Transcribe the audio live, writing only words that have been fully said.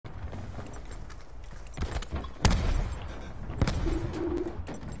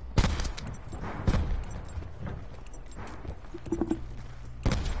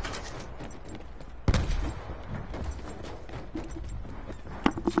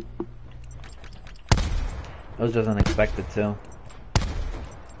was just unexpected too.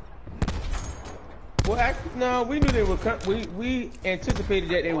 Well, actually, no, we knew they would come. We anticipated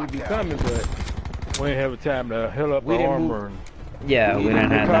that they would be coming, but we didn't have time to heal up our armor. Yeah, we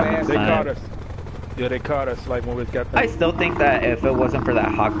didn't have that much They time. caught us. Yeah, they caught us like when we got there. I still think that if it wasn't for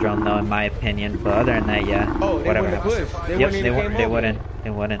that hawk drone, though, in my opinion, but other than that, yeah. Oh, they whatever. wouldn't have pushed. They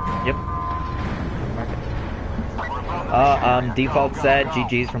wouldn't. Yep. Default said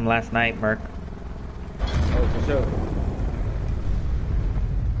GG's from last night, Merc. Oh, for sure.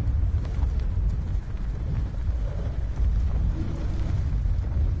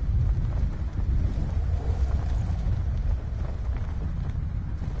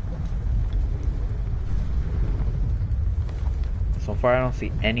 So far, I don't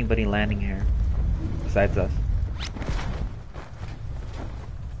see anybody landing here besides us.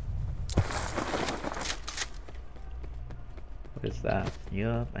 What is that?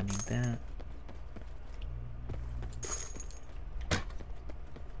 Yup, I need that.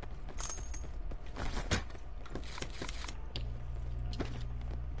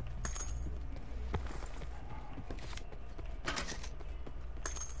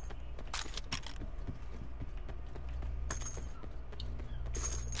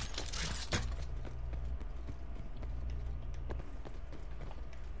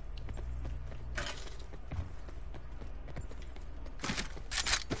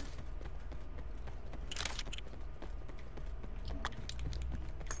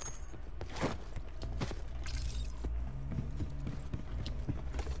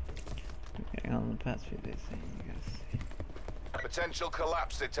 On the past few days, you guys see. Potential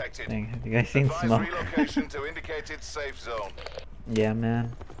collapse detected. Dang, have you guys seen smoke? Relocation to indicated safe zone. Yeah,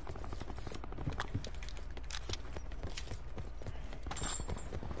 man.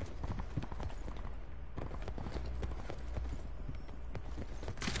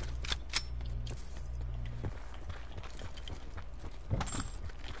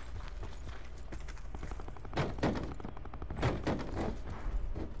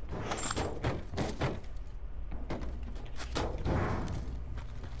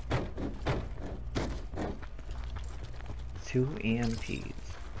 Two EMPs.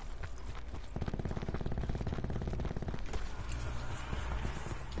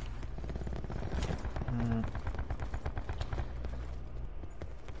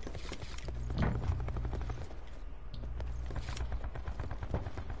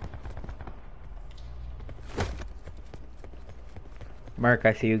 Merc,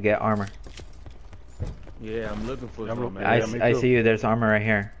 I see you get armor. Yeah, I'm looking for some. I see you. There's armor right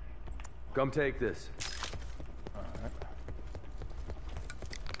here. Come take this.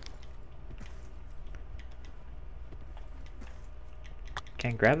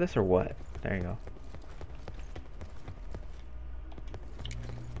 Can't grab this or what? There you go.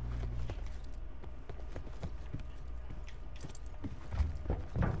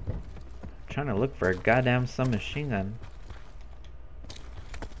 Trying to look for a goddamn submachine gun.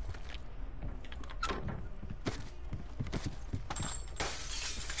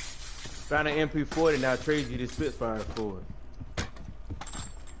 Found an MP40, now trade you the Spitfire for it.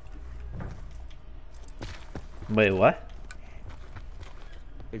 Wait, what?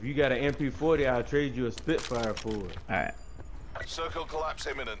 If you got an MP40, I'll trade you a Spitfire for it. Alright. Circle collapse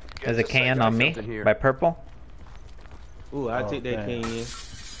imminent. There's a can on me by purple. Ooh, I'll take that can in.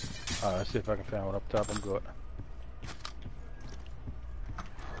 Alright, let's see if I can find one up top. I'm good.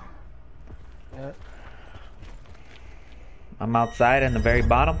 Yeah. I'm outside in the very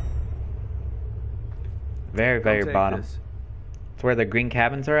bottom. Very bottom. This. It's where the green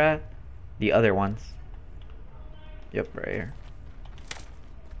cabins are at. The other ones. Yep, right here.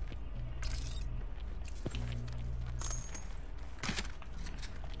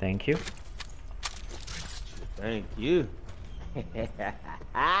 Thank you. Thank you.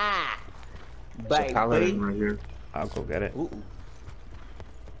 Bye, buddy. Right here. I'll go get it. Ooh.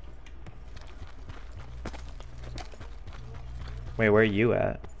 Wait, where are you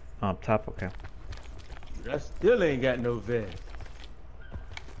at? Oh, up top, okay. I still ain't got no vest.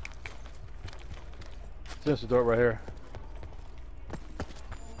 There's the door right here.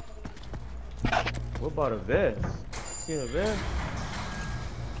 What about a vest? See a vest?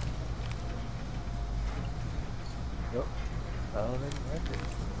 Yep. Oh, right there.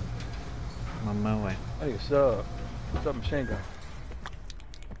 I'm on my way. Hey, submachine gun.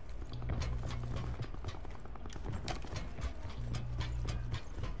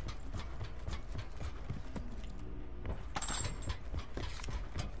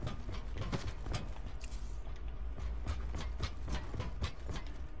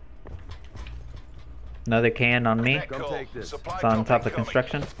 Another can on me. Come take this. It's on top of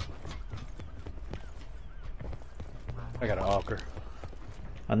construction. I got an auger.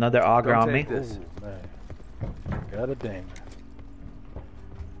 Another auger Come on me. take this. Ooh, man. Got a ding.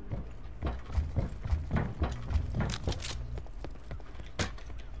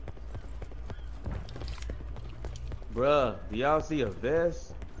 Bruh, do y'all see a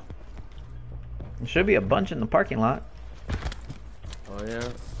vest? There should be a bunch in the parking lot. Oh yeah?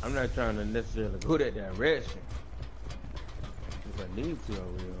 I'm not trying to necessarily go that direction. If I need to, I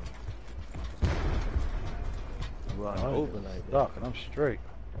will. Well, I'm open like that. Stuck, and I'm straight.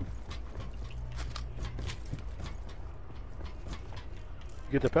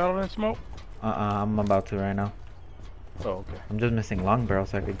 Get the paddle in smoke? I'm about to right now. Oh, okay. I'm just missing long barrel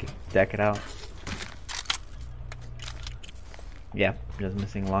so I could deck it out. Yeah, just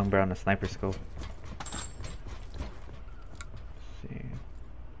missing long barrel and a sniper scope. Let's see.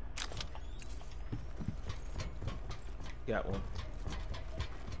 Got one.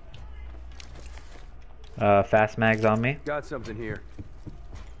 Fast mags on me. Got something here.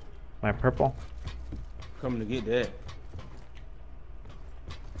 My purple. Coming to get that.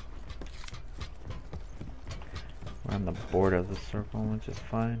 We're on the border of the circle, which is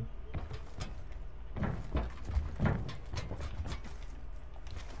fine.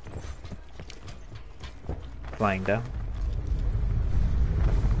 Flying down.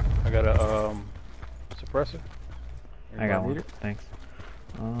 I got a suppressor. I got Anybody need one. it? Thanks.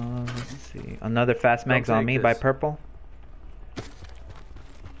 Let's see. Another fast mags on take me by this. purple.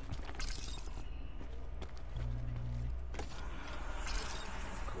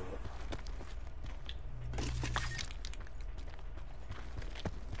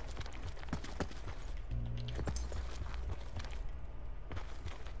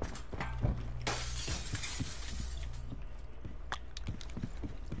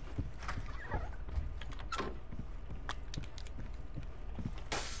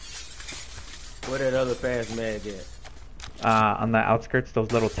 Where that other fast mag at? On the outskirts,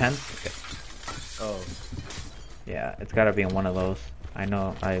 those little tents. Oh, Yeah, it's gotta be in one of those. I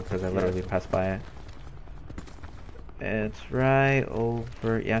know, because I literally passed by it. It's right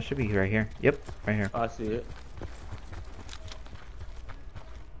over. Yeah, it should be right here. Yep, right here. I see it.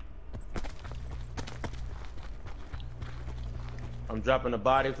 I'm dropping a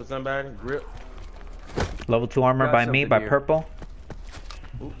body for somebody. Grip. Level 2 armor Got by me, something by here. purple.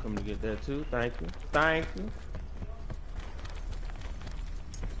 Ooh, coming to get that too. Thank you. Thank you.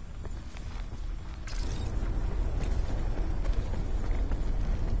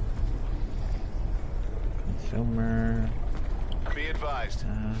 Consumer. Be advised.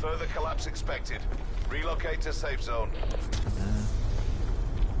 Further collapse expected. Relocate to safe zone.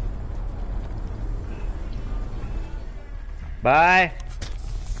 Bye.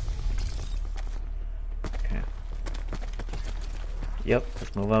 Okay. Yep,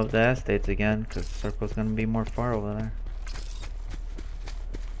 let's move out the estates again, because the circle's gonna be more far over there.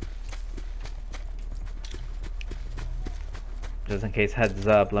 Just in case, heads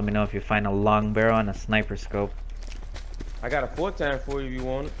up, let me know if you find a long barrel and a sniper scope. I got a 4x for you if you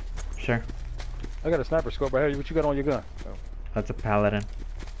want it. Sure. I got a sniper scope right here. What you got on your gun? That's a paladin.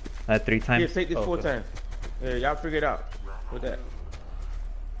 3 Here, times. take this Oh, 4x. Yeah, y'all figure it out with that.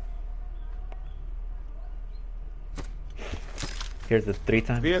 Here's the 3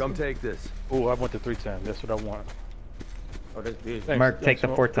 times. Vehicle. Come take this. Oh, I went to 3 times. That's what I want. Oh, that's big. Thanks. Merc, take the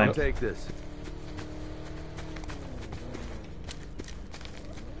Smoke. 4 Come times. take this.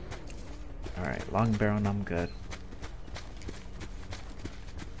 Alright, long barrel and I'm good.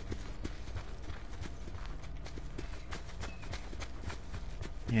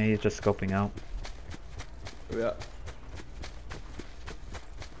 Yeah, he's just scoping out. Yeah.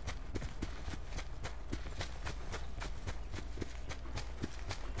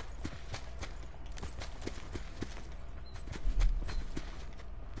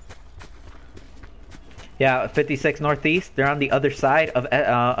 Yeah, 56 northeast. They're on the other side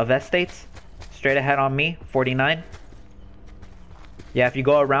of estates. Straight ahead on me, 49. Yeah, if you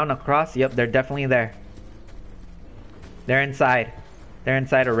go around across, yep, they're definitely there. They're inside. They're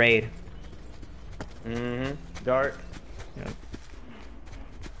inside a raid. Mm-hmm. Dark. Yep.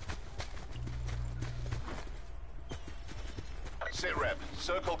 Sit rep.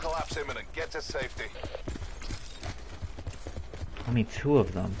 Circle collapse imminent. Get to safety. Only 2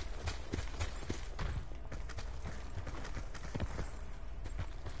 of them.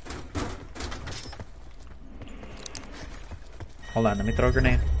 Hold on, let me throw a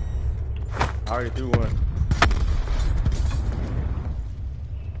grenade. I already threw one.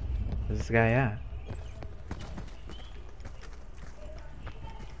 Where's this guy at?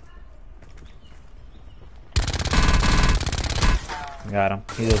 Got him.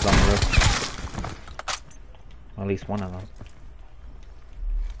 He lives on the roof. At least one of them.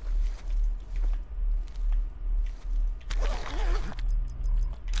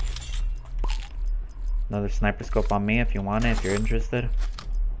 Another sniper scope on me if you want it, if you're interested.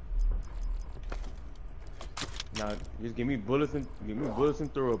 Nah, just give me bullets and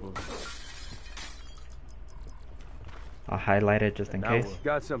throwables. I'll highlight it just in case.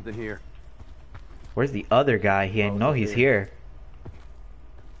 Got something here. Where's the other guy? He ain't know he's here.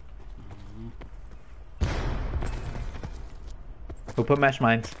 Who put mesh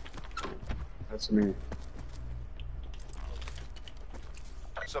mines? That's me.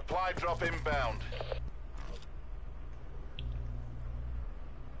 Supply drop inbound.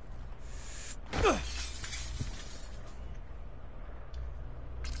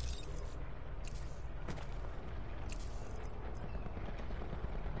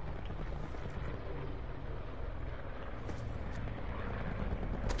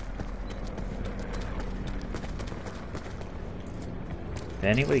 Did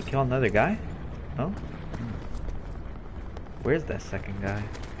anybody kill another guy? No? Where's that second guy?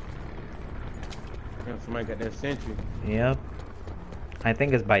 Damn, somebody got that sentry. Yep. I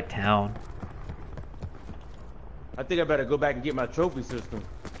think it's by town. I think I better go back and get my trophy system.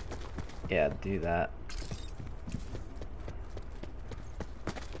 Yeah, do that.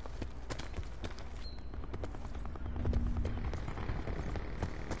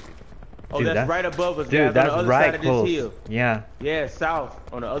 Oh, Dude, that's right above us, dude, guys, that's on the other right side of close. this hill. Yeah, Yeah, south,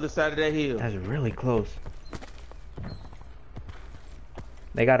 on the other side of that hill. that's really close.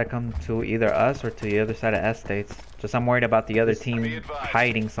 They gotta come to either us or to the other side of estates. Just I'm worried about the other Be team advised.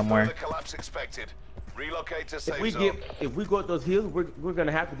 hiding somewhere. Further collapse expected. Relocate to safe If we go up those hills, we're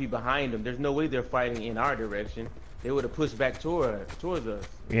gonna have to be behind them. There's no way they're fighting in our direction. They would have pushed back towards us.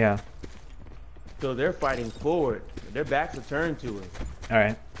 Yeah. So they're fighting forward. Their backs are turned to us. All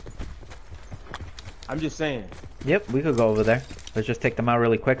right. I'm just saying. Yep, we could go over there. Let's just take them out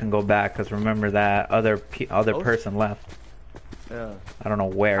really quick and go back. Cause remember that other person left. Yeah. I don't know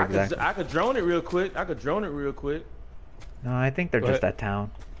where exactly. I could drone it real quick. No, I think they're just at town.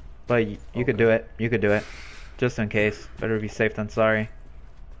 But you could do it. You could do it. Just in case. Better be safe than sorry.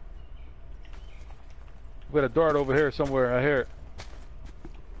 We got a dart over here somewhere. I hear it.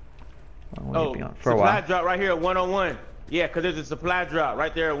 Well, for a supply while. drop right here at 101. Yeah, because there's a supply drop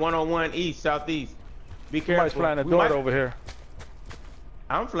right there at 101 east, southeast. Be careful. Somebody's flying a dart over here.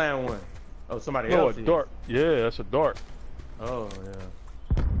 I'm flying one. Oh, somebody No, else a is. dart. Yeah, that's a dart. Oh,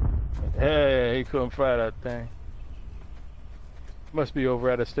 yeah. Hey, he couldn't fly that thing. Must be over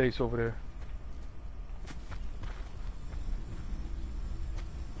at the States over there.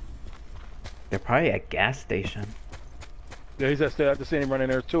 They're probably at gas station. Yeah, he's at I just seen him running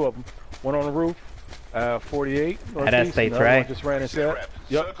there. Two of them. One on the roof. 48. At that States, right? Just ran inside.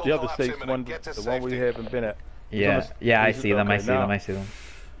 Yep, the other States one, the one we haven't been at. Yeah, yeah, I see them. I see them. I see them.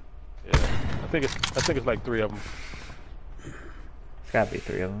 Yeah, I think it's like 3 of them. It's gotta be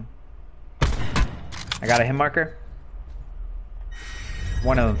 3 of them. I got a hit marker.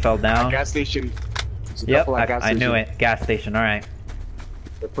 One of them fell down. Gas station. Yep, I knew it. Gas station. All right.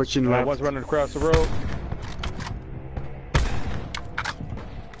 They're pushing left. One's running across the road.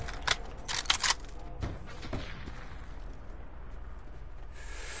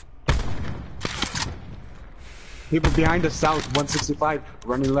 People behind us south, 165,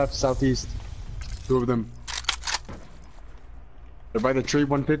 running left, southeast. 2 of them. They're by the tree,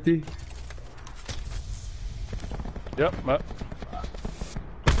 150. Yep.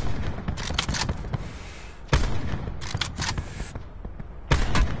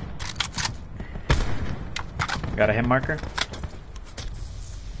 Got a hit marker.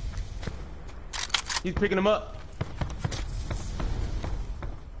 He's picking them up.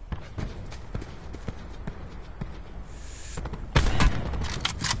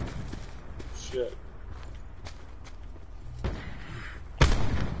 Shit.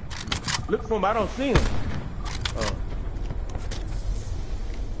 Look for him. I don't see him. Oh.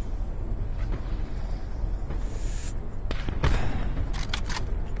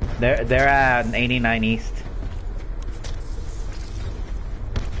 They're at 89 east.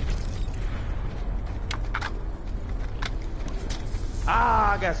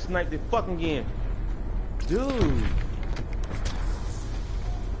 Ah, I got sniped the fucking again. Dude.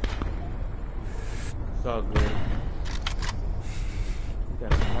 It's all good.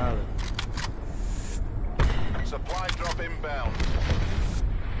 Got a pilot. Supply drop inbound.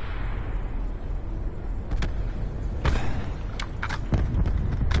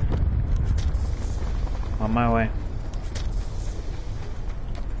 On my way.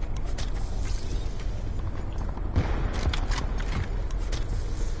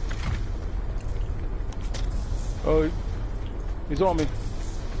 Oh, he's on me.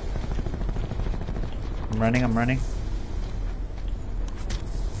 I'm running, I'm running.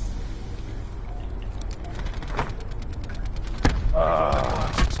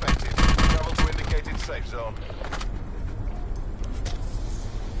 Expected. Travel to indicated safe zone.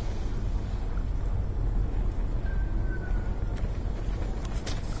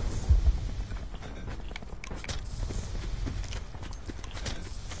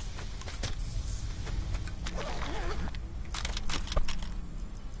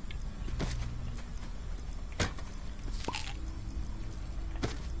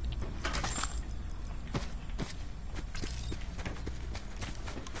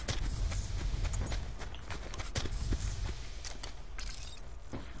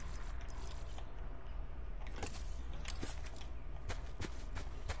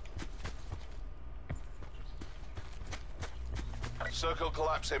 Circle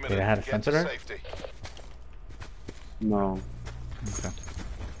collapse imminent. They had a Get sensor to there? safety. No. Okay.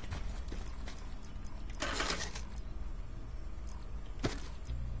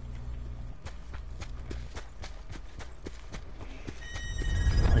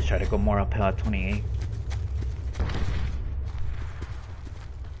 Let's try to go more uphill at 28.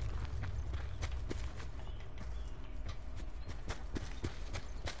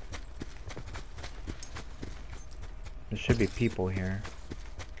 There should be people here.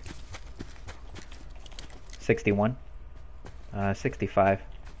 61. 65.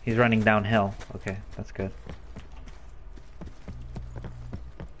 He's running downhill. Okay, that's good.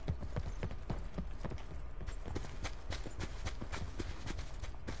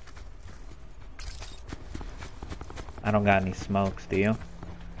 I don't got any smokes, do you?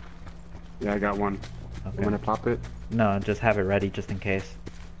 Yeah, I got one. Okay. I'm gonna pop it. No, just have it ready just in case.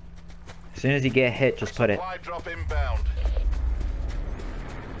 As soon as you get hit, just put it. Supply drop inbound.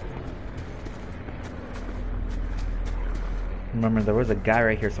 Remember, there was a guy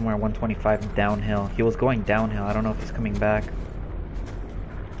right here somewhere 125 downhill. He was going downhill. I don't know if he's coming back.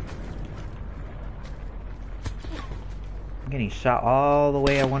 I'm getting shot all the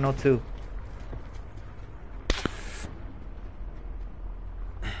way at 102.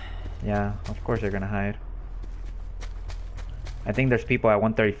 Yeah, of course they're gonna hide. I think there's people at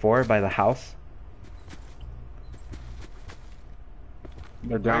 134 by the house.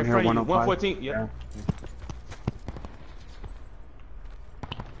 They're down here, Right in front of you, 105. 114. Yep.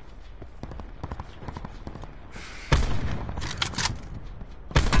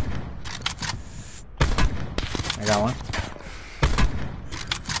 I got one.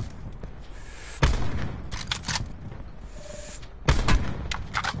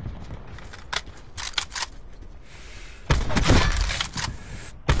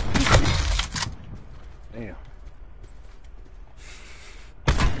 Damn.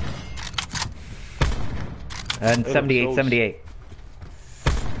 And 78, 78.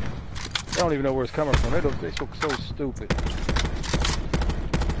 They don't even know where it's coming from. They look so stupid.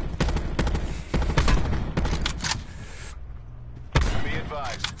 Be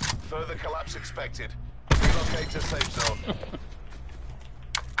advised. Further collapse expected. Relocate to safe zone.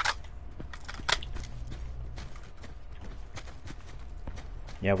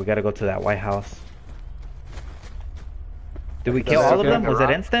 Yeah, we gotta go to that White House. Did we kill all of them? Was it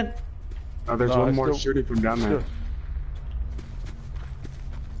instant? Oh, there's No, one it's more still- shooting from down there.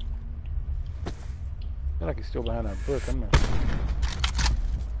 I feel like he's still behind that brick. I'm not.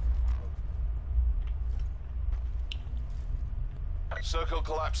 Circle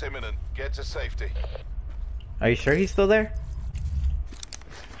collapse imminent. Get to safety. Are you sure he's still there?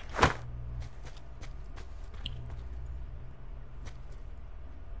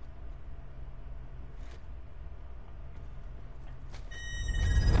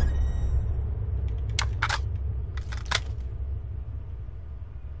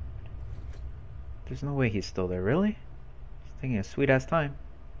 There's no way he's still there, really? He's taking a sweet ass time.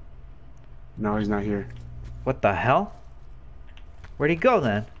 No, he's not here. What the hell? Where'd he go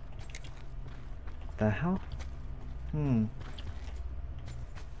then? The hell?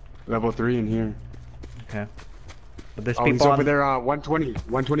 Level 3 in here. Okay. But there's Oh, he's people over on there, 120.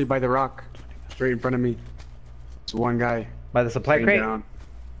 120 by the rock. Straight in front of me. It's one guy. by the supply Staying crate. down.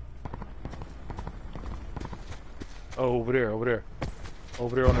 Oh, over there.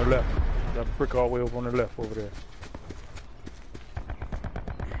 Over there on the left. That brick all the way over on the left over there.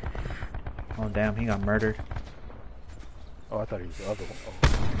 Oh damn, he got murdered. Oh, I thought he was the other one.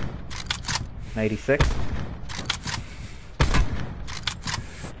 Oh. 96.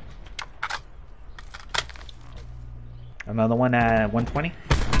 Another one at 120.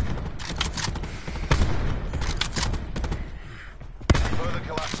 Further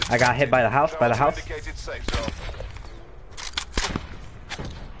collapse I got hit by the house, by the house. Indicated safe zone.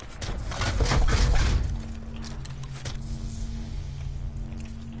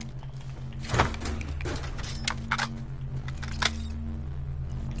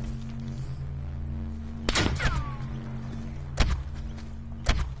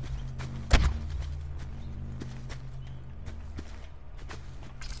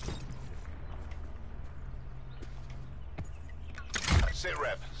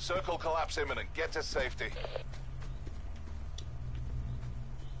 Circle collapse imminent. Get to safety.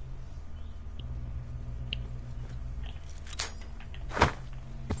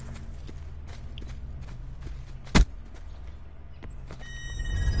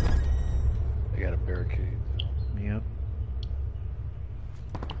 They got a barricade. Yep.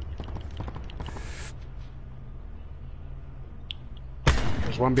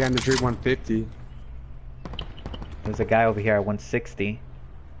 There's one behind the tree, 150. There's a guy over here at 160.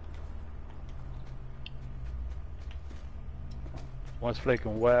 One's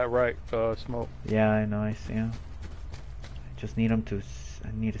flaking wide right, smoke. Yeah, I know. I see him. I just need him to. I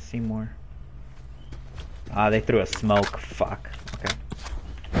need to see more. Ah, they threw a smoke. Fuck. Okay.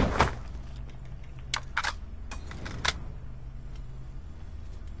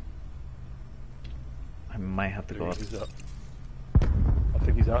 I might have to go up. He's up. I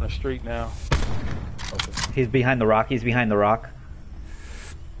think he's out in the street now. Okay. He's behind the rock. He's behind the rock.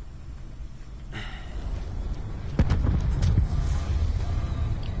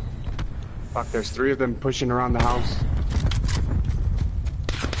 Fuck, there's 3 of them pushing around the house.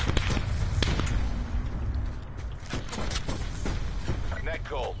 Net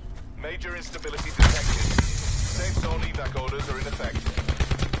call. Major instability detected. Safe zone evac orders are in effect.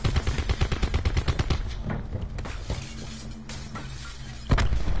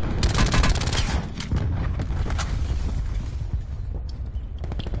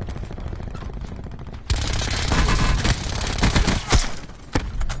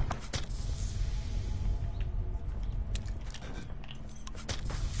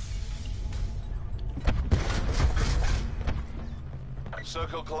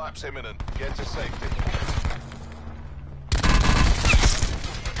 Circle collapse imminent. Get to safety.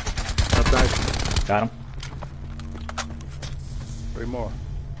 Outside. Got him. 3 more.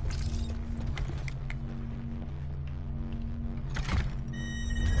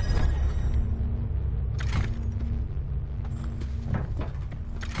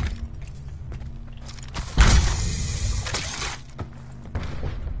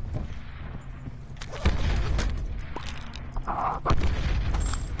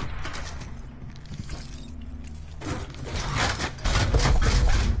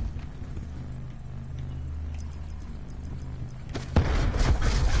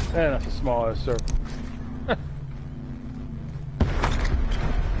 Man, that's a small ass circle.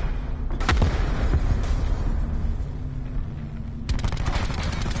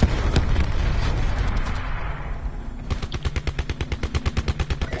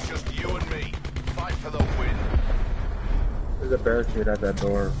 It's just you and me. Fight for the win. There's a barricade at that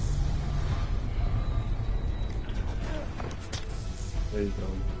door. There you go.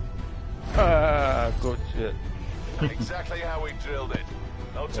 Ah, good shit. Exactly how we drilled it.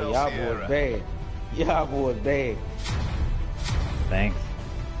 Hotel Y'all Sierra. boys bad. Y'all boys bad. Thanks.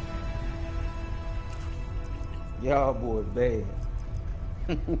 Y'all boys bad.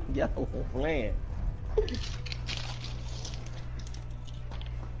 Y'all playing.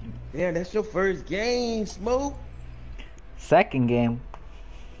 Damn, that's your first game, Smoke. Second game.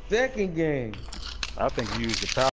 Second game. I think you used the power.